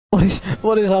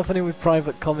What is happening with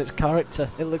Private Comet's character?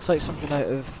 It looks like something out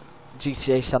of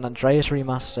GTA San Andreas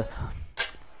remaster.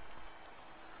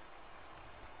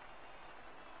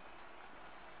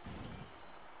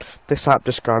 This app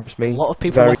describes me. A lot of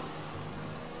people. Very...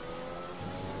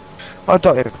 I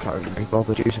don't even can't really be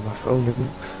bothered using my phone. The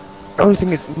only thing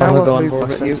is now I move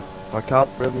my sense, I can't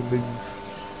really move.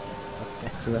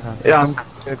 Yeah, I'm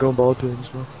gonna go on board doing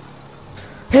as well.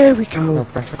 Here we go.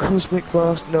 Cosmic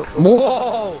Blast. No.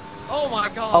 Whoa! Oh my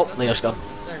god! Oh, Leo's gone.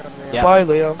 Yeah. Bye,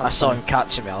 Leo. I saw him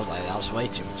catching me. I was like, that was way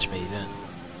too much speed.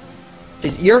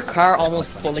 Is your car almost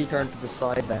fully turned to the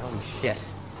side there? Holy shit!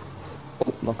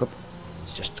 Oh, look up.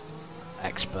 It's just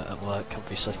expert at work,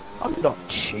 obviously. I'm not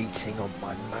cheating on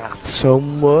my maths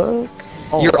homework.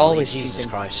 Oh, you're always Jesus cheating.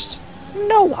 Christ.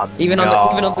 No, I'm even not.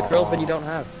 on the girlfriend you don't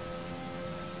have.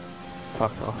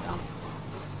 Fuck off.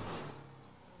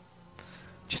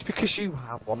 Just because you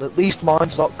have one, at least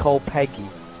mine's not called Peggy.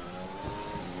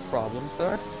 Problem,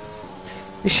 sir?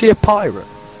 Is she a pirate?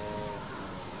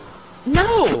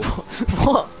 No!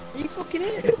 What? Are you fucking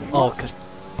idiot? Oh, because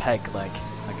peg leg.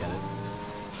 I get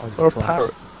it. Or a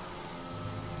parrot?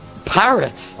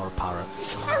 Parrot? Or a parrot.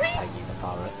 Sorry? Peggy the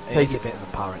parrot. Peggy. It's a bit of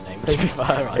a parrot name, to be Peggy.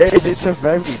 fair. It's a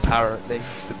very parrot name,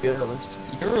 to be honest.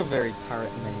 You're a very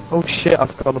parrot name. Oh shit,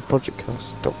 I've got a budget cost.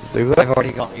 Don't do that. I've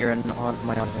already got your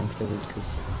my audio included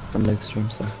because I'm live stream,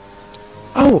 so.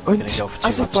 Oh, I'm and gonna go for 2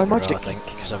 as laps of by in a row, magic, I think,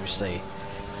 because obviously,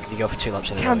 if you go for 2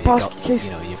 laps in a row, can you've basket got, kiss.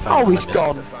 you know, you've Oh, he's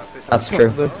gone. That's true.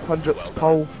 The 100th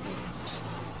pole.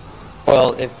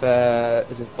 Well, if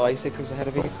is it bicycles ahead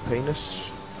of you? Penis.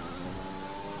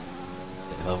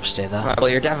 Bit of overstay there. Right, well,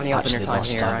 you're definitely up in your Actually time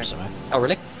lost here, time, right? sorry. Oh,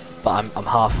 really? But I'm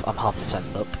half the 10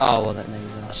 up. Oh, well, that maybe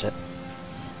That's it.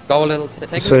 Go a little.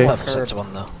 Take See. a little 12% to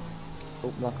 1 though.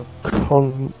 Oh, lock up.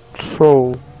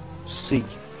 Control C.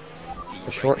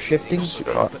 For short shifting.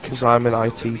 Because I'm an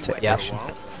IT technician.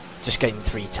 Yeah. Just getting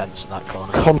 3/10 in that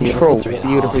corner. Control. 3.5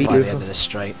 Beautiful. by the end of this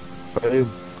straight. Boom.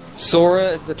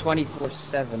 Sora, the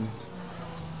 24/7.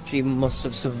 She must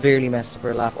have severely messed up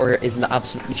her lap, or isn't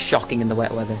absolutely shocking in the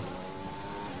wet weather.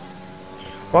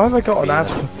 Why have I got an ad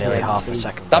for Nearly half a PMT?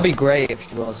 second. That'd be great if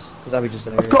she was, because that'd be just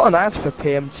hilarious. I've got an ad for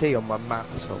PMT on my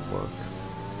maths homework.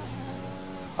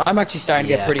 I'm actually starting to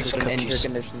get Yeah, pretty 'cause good in indoor cookies.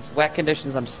 conditions. Wet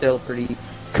conditions, I'm still pretty.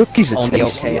 Cookies are On the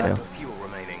tasty. okay. now.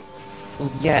 Yeah,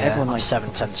 Yeah, everyone I'm likes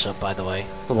 7/10 up, by the way.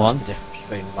 Go What's on. the difference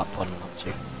between lap 1 and lap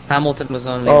 2? Hamilton was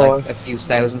only Oh, like a few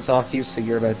thousandths off you, so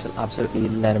you're about to absolutely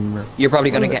let him. You're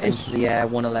probably going to get into the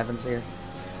 111s here.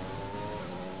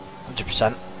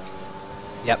 100%.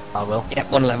 Yep, I will. Yep,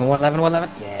 111, 111, 111.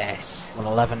 Yes.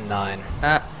 111.9.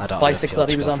 Ah, I don't bicycle know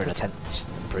that he was on for for a 10th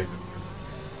improvement.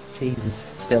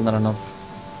 Jesus, still not enough.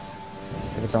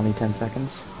 If it's only 10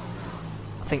 seconds.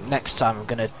 I think next time I'm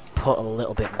gonna put a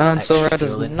little bit And extra Sora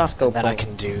does fuel in, not go then I pole.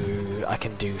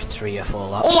 can do 3 or 4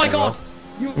 laps. Oh my in a row. god!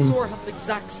 You and Sora have the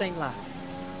exact same lap.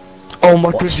 Oh my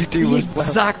What? god, you do The as well.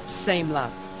 exact same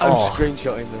lap. I'm Oh.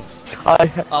 screenshotting this. Oh,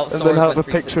 and Sora's then have a went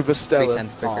picture of a Stella. 3/10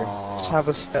 quicker. Aw. Just have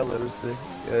a Stella as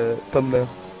the thumbnail.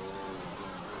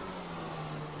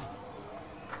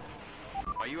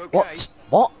 Are you okay? What?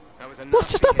 What? That was a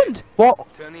What's just nasty happened? hit.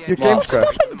 What? Turn the Your engine game's off.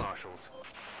 crashed. To the marshals.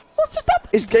 What's just happened?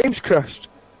 His game's crashed.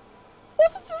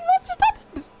 What's just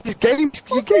happened? Your game's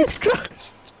crashed.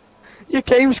 Your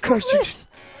game's crashed. You just-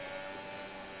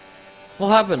 What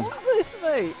happened? What's this,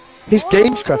 mate? His What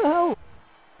game's the crashed. hell?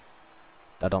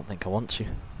 I don't think I want to.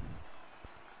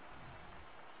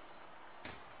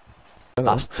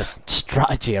 That's the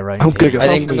strategy around I'm here. good. I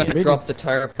think I'm Really? going to drop the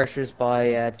tire pressures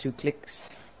by 2 clicks.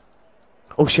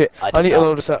 Oh shit! I I did need to that.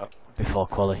 load this up. Before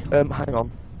quali. Hang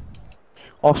on.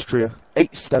 Austria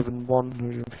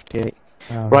 87158.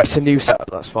 Right, it's a new setup.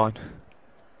 That's fine.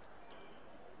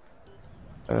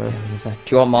 Do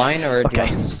you want mine, or do Okay.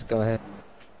 you want to just go ahead?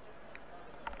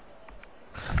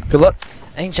 Good luck.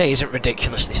 AJ isn't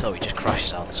ridiculously slow, he just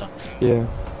crashes out the time. Yeah.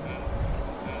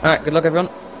 Alright, good luck everyone.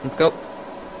 Let's go.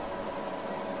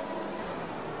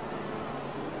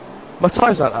 My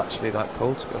tyres aren't actually that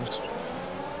cold, to be honest.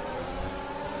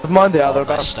 Never mind, they are. They're Oh,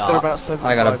 nice about. start. They're about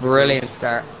 75. I got a brilliant degrees.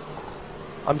 start.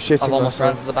 I'm shitting I've almost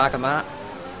myself. ran to the back of Matt.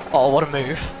 Oh, what a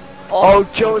move. Oh,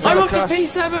 Joe's I'm gonna up to crash.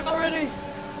 P7 already!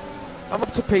 I'm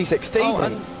up to P16. Oh,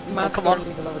 and Matt's come got on. to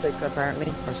leave another dick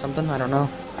apparently, or something, I don't know.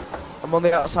 I'm on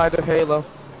the outside of Halo.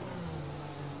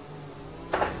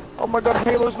 Oh my god,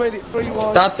 Halo's made it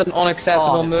 3-1. That's an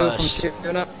unacceptable Oh, move first. from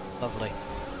Tuna, Lovely.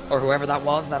 or whoever that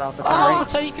was, that Alpha Oh, Tauri.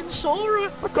 taking Sora!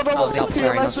 I got Oh, on the the Alpha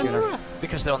Tauri, not P11. Tuna.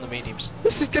 Because they're on the mediums.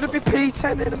 This is gonna be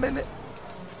P10 in a minute.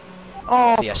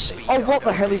 Oh, VSC. oh, what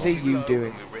the hell is EU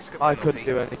doing? I couldn't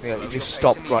do anything. You just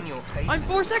stopped right. I'm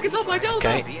 4 seconds off my delta.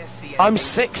 Okay. I'm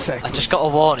 6 seconds. I just got a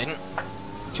warning.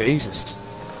 Jesus.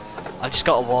 I just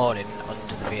got a warning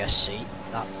under the VSC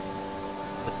that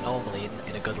would normally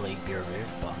in a good league be removed,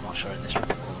 but I'm not sure in this one.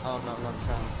 Oh no, not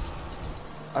chance.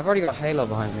 I've already got Halo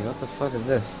behind me. What the fuck is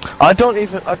this? I don't know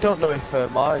if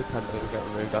my penalty will get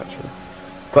removed actually.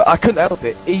 But I couldn't help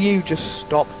it. EU just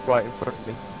stopped right in front of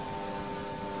me.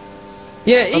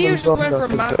 Yeah, And EU there's just went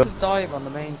nothing for a I could do. massive dive on the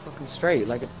main fucking straight,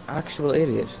 like an actual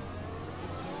idiot.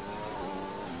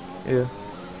 Yeah.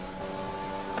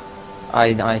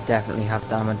 I definitely have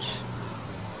damage.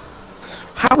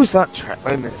 How is that track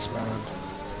limits, man?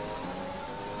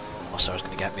 Also, I was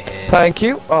going to get me here. Thank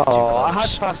you. Oh, I had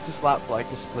close. fastest lap for like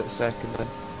a split second then.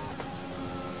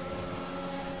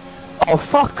 Oh,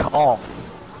 fuck off.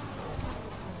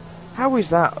 How is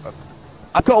that?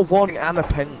 I got a warning and a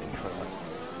penalty for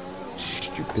that.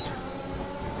 Stupid.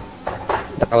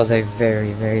 That was a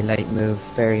very, very late move,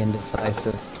 very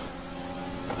indecisive.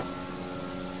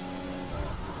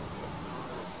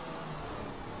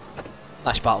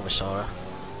 Nice battle with Sora.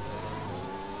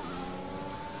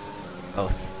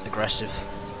 Both aggressive,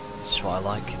 which is what I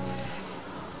like.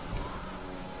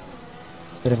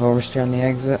 Bit of oversteer on the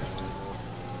exit.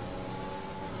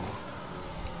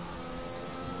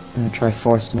 I'm gonna try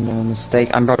forcing him into a mistake.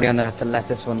 I'm probably gonna have to let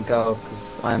this one go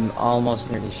because I'm almost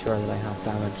nearly sure that I have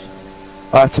damage.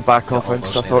 I had to back off You're him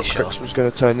because I almost thought nearly Crix sure. was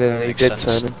going to turn in and he Makes did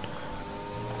sense. turn in.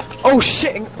 Oh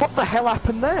shit! What the hell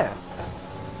happened there?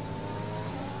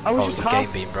 I was Oh, just the half.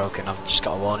 game being broken, I've just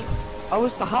got a warning. I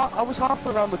was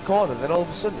halfway around the corner, then all of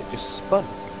a sudden it just spun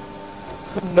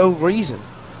for no reason.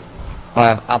 I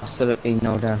have absolutely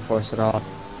no downforce at all.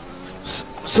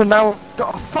 So now,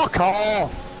 fuck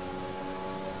off!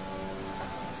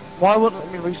 Why wouldn't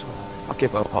let me respawn? I'll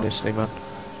give up, honestly, man.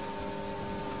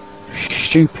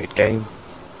 Stupid game.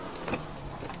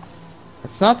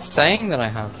 It's not saying that I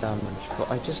have damage,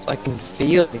 but I can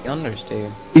feel the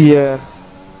understeer. Yeah.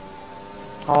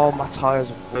 Oh, my tyres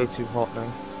are way too hot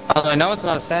now. And I know it's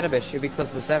not a setup issue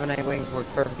because the 7A wings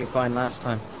worked perfectly fine last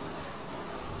time.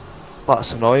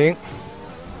 That's annoying.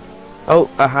 Oh,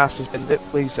 a Haas has been lit.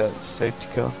 Please, it's a safety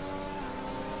car.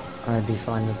 I'd be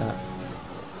fine with that.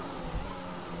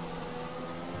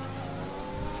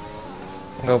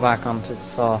 Go back onto the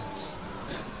softs.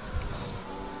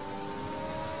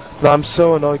 No, I'm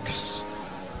so annoyed because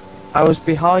I was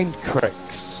behind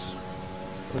Crix.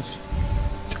 It was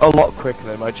a lot quicker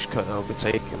than him. I just couldn't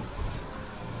overtake him.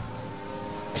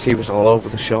 Because he was all over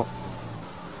the shop.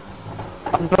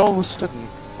 And all of a sudden,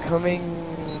 coming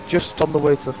just on the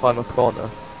way to the final corner.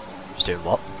 Just doing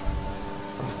what?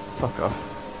 Fuck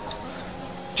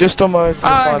off. Just on my way to the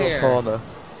final corner.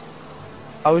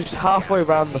 I was halfway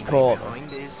around the corner.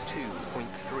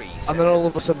 And then all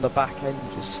of a sudden the back end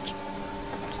just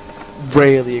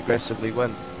really aggressively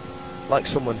went. Like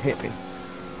someone hit me.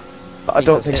 But I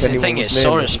don't think The anyone thing was is, near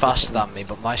Sora's me. faster than me,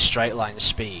 but my straight line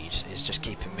speed is just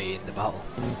keeping me in the battle.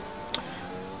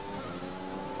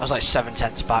 I was like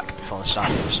 7/10 back before the start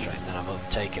of the straight, then I've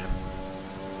overtaken him.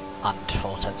 And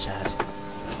 4/10 ahead.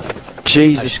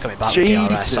 Jesus. I'm just coming back with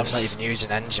DRS, I'm not even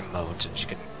using engine mode, and she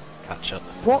can catch up.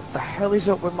 What the hell is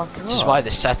up with my car? This is why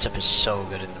the setup is so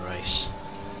good in the race.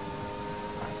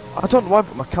 I don't know why,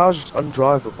 but my car's just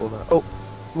undrivable now. Oh,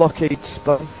 Lockheed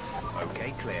spun.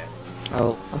 Okay, clear.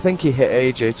 Oh, I think he hit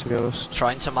AJ, to be honest.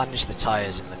 Trying to manage the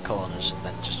tyres in the corners and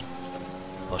then just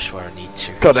push where I need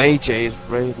to. God, AJ is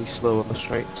really slow on the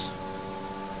straights.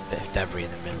 Bit of debris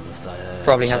in the middle of the...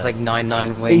 probably has turn. like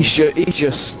 9/9 wings. He's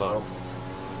just slow.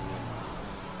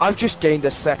 I've just gained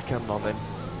a second on him.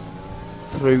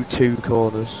 Through 2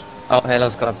 corners. Oh,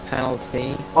 Halo's got a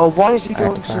penalty. Oh, why is he I have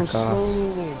going to so back off.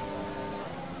 slowly?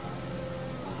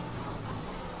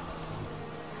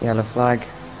 Yellow flag.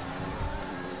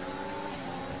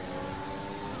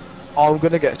 Oh, I'm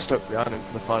gonna get stuck behind him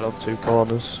for the final 2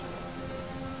 corners.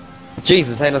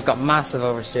 Jesus, Halo's got massive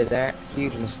oversteer there.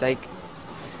 Huge mistake.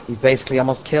 He's basically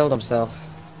almost killed himself.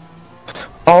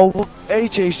 Oh, well,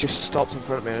 AJ's just stopped in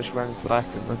front of me and I just ran to the back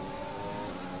of him.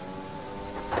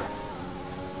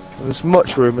 There was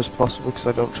much room as possible because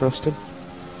I don't trust him.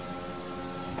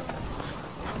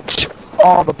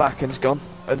 Oh, the back end's gone.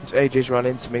 And AJ's ran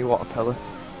into me, what a pella.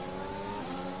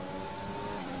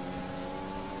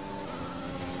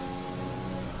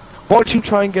 Watch him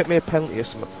try and get me a penalty or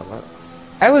something like that.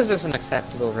 How is this an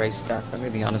acceptable race start? I'm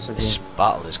going to be honest with This you.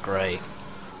 battle is great.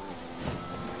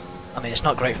 I mean, it's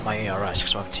not great for my ERS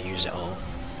because I have to use it all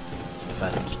to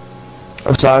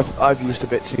defend. So I've used a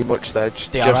bit too much there,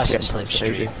 just DRS to and get past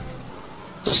slipstream. AJ.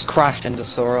 Just crashed into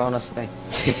Sora, honestly.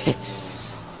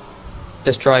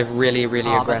 Just drive really, really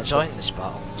I'm aggressive. enjoying this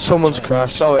battle. Someone's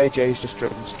crashed. Oh, AJ's just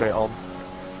driven straight on.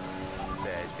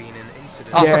 There's been an incident.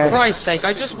 Oh, Yes. for Christ's sake,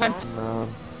 I just went... No.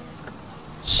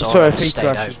 Sora Sorry if he stayed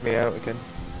out. crashes me out again.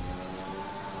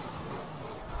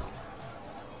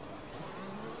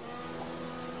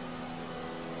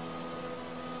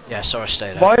 Yeah, Sora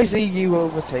stayed out. Why is EU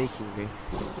overtaking me?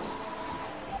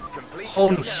 Complete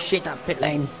Holy showdown. shit, that pit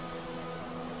lane.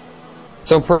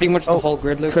 So pretty much the Oh, whole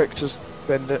grid loop. Crick just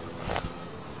bend it.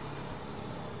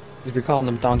 If you're calling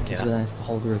them donkeys, Yeah. then it's the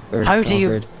whole group. Or How the do whole you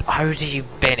grid.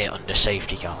 bin it under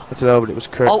safety car? I don't know, but it was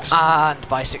Crick's. Oh, and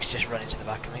Bicyc's just run into the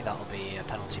back of me. That'll be a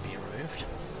penalty being removed.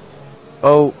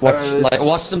 Oh,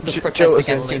 Watch them just protest Joe was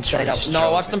against in him straight up. just No,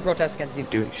 drove watch it. them protest against him.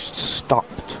 doing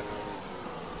stopped.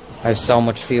 I have so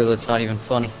much fuel, it's not even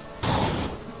funny.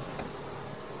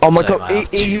 Oh my So I god,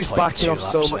 have EU's 2.2 backing off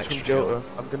so laps much from extra Jota.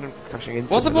 I'm gonna crashing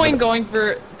into What's the him in a point minute. going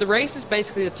for... The race is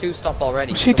basically a two-stop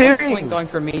already. What's he so What's the doing? point going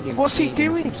for medium? What's he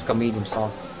medium? doing? Just go medium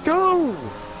soft. Go!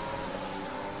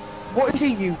 What is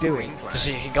EU doing? Because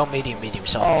you can go medium,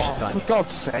 soft. Oh, can't for you?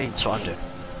 God's sake. That's what I'm doing.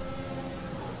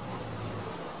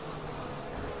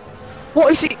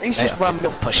 What is he? He's just Yeah, rammed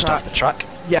off the pushed track. off the track.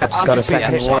 Yeah, I've just I've got a just been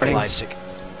second hit. So warning.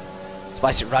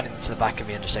 Bicyc ran into the back of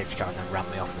me under safety car and then ran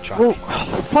me off the track. Well,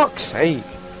 for fuck's sake.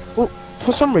 Well,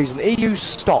 for some reason, EU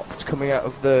stopped coming out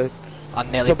of the...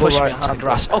 and nearly double pushed me right onto the hand.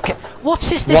 grass. Okay,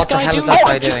 what is this What the guy hell doing? is that Oh,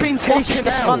 guy I've just doing? been taken What is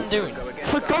this out! man doing? Go again.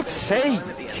 For God's sake!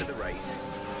 At the end of the race.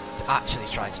 He's actually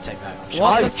trying to take me out. I'm sure.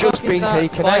 What I've the fuck just is been that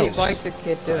taken out. Bicycle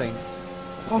kid doing?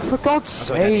 Oh, for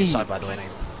God's I'm going down the sake! inside, by the way.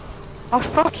 Now. I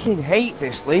fucking hate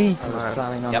this league, I was man.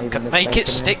 planning on Yep, leaving can this make race it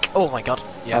anyway. stick. Oh my god.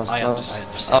 Yeah, That was I close.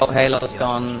 understand. Oh, Halo's Yeah,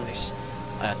 gone. nice.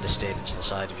 I understand it's the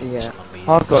side of you. Yeah. it's not me.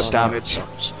 I've got It's damage.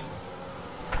 not.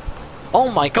 Oh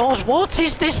my god, what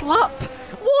is this lap?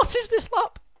 What is this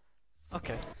lap?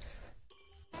 Okay.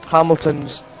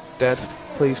 Hamilton's dead.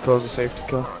 Please close the safety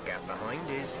car. Our gap behind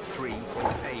is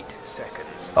 3.8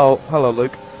 seconds. Oh, hello,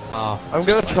 Luke. Oh, I'm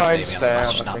gonna just try and maybe stay on the out,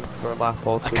 message I now. think, for a lap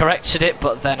or I two. corrected it,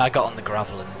 but then I got on the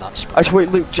gravel and that's... Actually,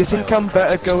 wait, Luke, do you think I I'm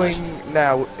better overcorrected the going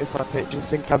now if I pitch? Do you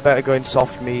think I'm better going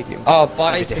soft medium? Oh, It'll be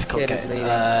Bicycle difficult kid is getting- leading.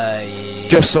 yeah.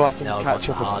 Just so I can No, catch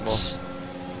going up a bit more. hards.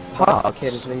 Bicycle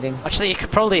kid is leading. Actually, you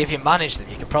could probably, if you manage them,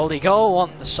 you could probably go on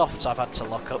the softs. I've had to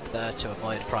lock up there to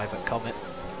avoid private comment.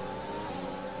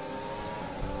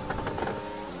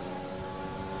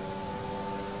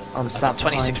 I'm I've sat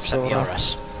got behind 26% Sora.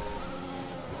 ERS.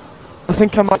 I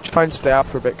think I might try and stay out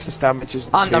for a bit because this damage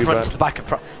isn't And too I've run bad. to the back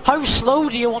of How slow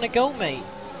do you want to go, mate?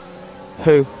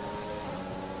 Who?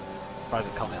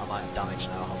 Private comment, I might have damage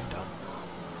now, I hope I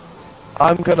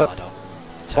don't. I'm No, gonna I don't.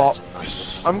 box. Turns and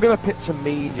nice. I'm gonna pit to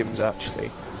mediums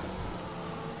actually.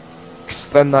 'Cause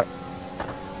then that.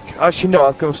 Actually, no,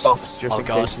 I'll go softs just Oh in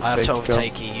god, case the I have to safety car.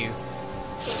 overtake EU.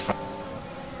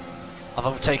 I've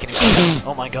overtaken him.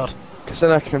 Oh my god. Because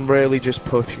then I can really just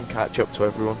push and catch up to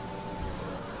everyone.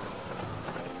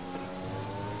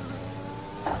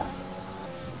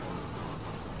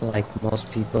 Like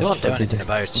most people. They won't do should be anything doing.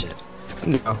 about it.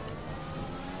 No.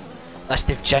 Unless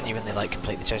they've genuinely, like,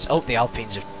 completely changed. Oh, the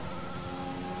Alpines have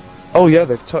Oh yeah,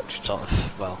 they've touched. sort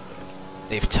of, well,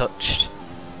 they've touched.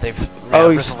 They've, Oh,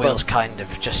 yeah, he's River Wheels kind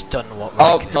of just done what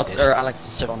Oh, Raikkonen did Alex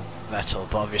is to gone. Vettel,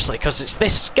 but obviously, because it's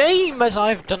this game, as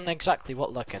I've done exactly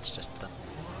what Lucken's just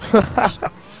done.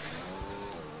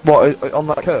 What, on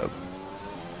that curb?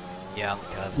 Yeah,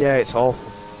 Yeah, it's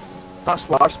awful. That's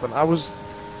what I spent. I was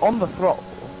on the throttle.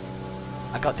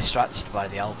 I got distracted by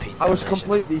the Alpine. I was collision.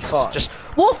 completely fine. Just,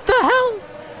 what the hell?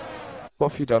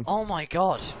 What have you done? Oh my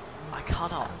god. I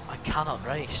cannot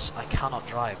race. I cannot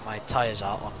drive. My tyres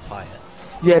are on fire.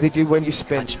 Yeah, they do when you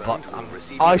spin. But I'm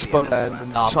I spun then,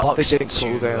 and no, I'm they boxing didn't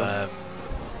cool to, down.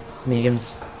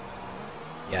 Mediums.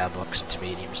 yeah, boxing to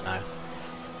mediums now.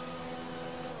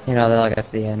 You know, they're like at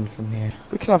the end from here.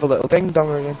 We can have a little ding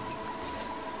dong again.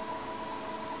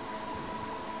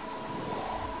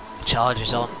 The charge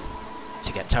is on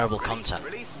to get terrible content.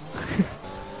 Release.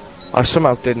 I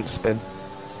somehow didn't spin.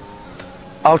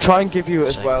 I'll try and give you it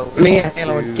as Same. well. Me and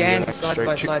Halo to, again, side straight.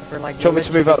 by side for like. Do you want me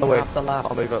to move out the way? half the lap.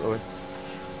 I'll move out the way.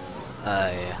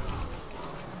 Yeah.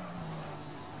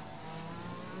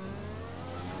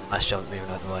 Nice job moving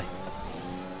out of the way.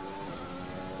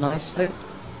 Nicely.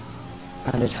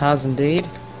 And it has indeed.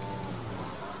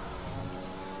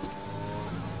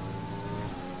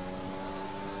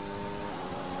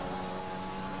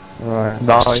 Right.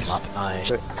 Nice. Slap, nice.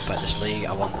 Bet this league,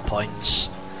 I want the points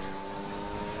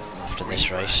after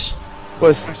this race.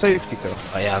 Where's some safety car?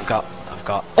 Oh yeah, I've got.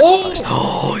 Oh!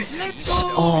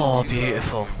 Oh,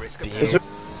 beautiful. Is Beautiful. it?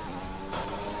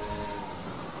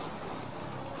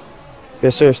 Yeah,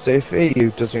 seriously, if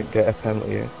EU doesn't get a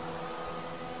penalty,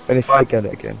 And if I get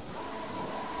it again,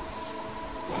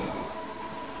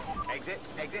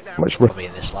 Exit now. much Probably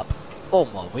in this lap. Oh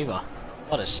my weaver.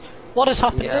 What has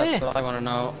happened Yeah, there? that's what I want to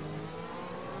know.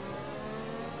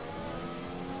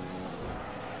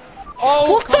 Oh,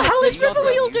 What the hell is River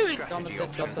Wheel doing?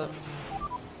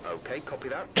 Okay, copy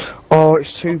that. oh,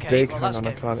 it's too Okay, big. well, Hang that's on,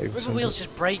 I good. can't even River send Wheel's it.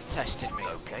 just brake tested me.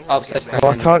 Okay. Oh, let's says get Oh,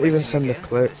 I back. can't even send the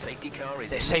clip. The safety car is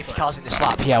The in safety this car's in this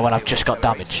lap, yeah, when I've just got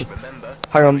damage. Remember,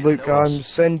 Hang on, Luke. I'm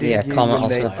sending Yeah, you comment a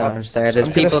also name. damage there. There's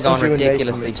I'm gonna people send going you a name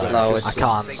ridiculously from slow. inside. I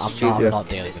can't, I'm not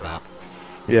dealing with that.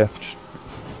 Yeah.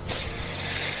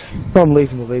 I'm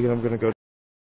leaving the league and I'm gonna go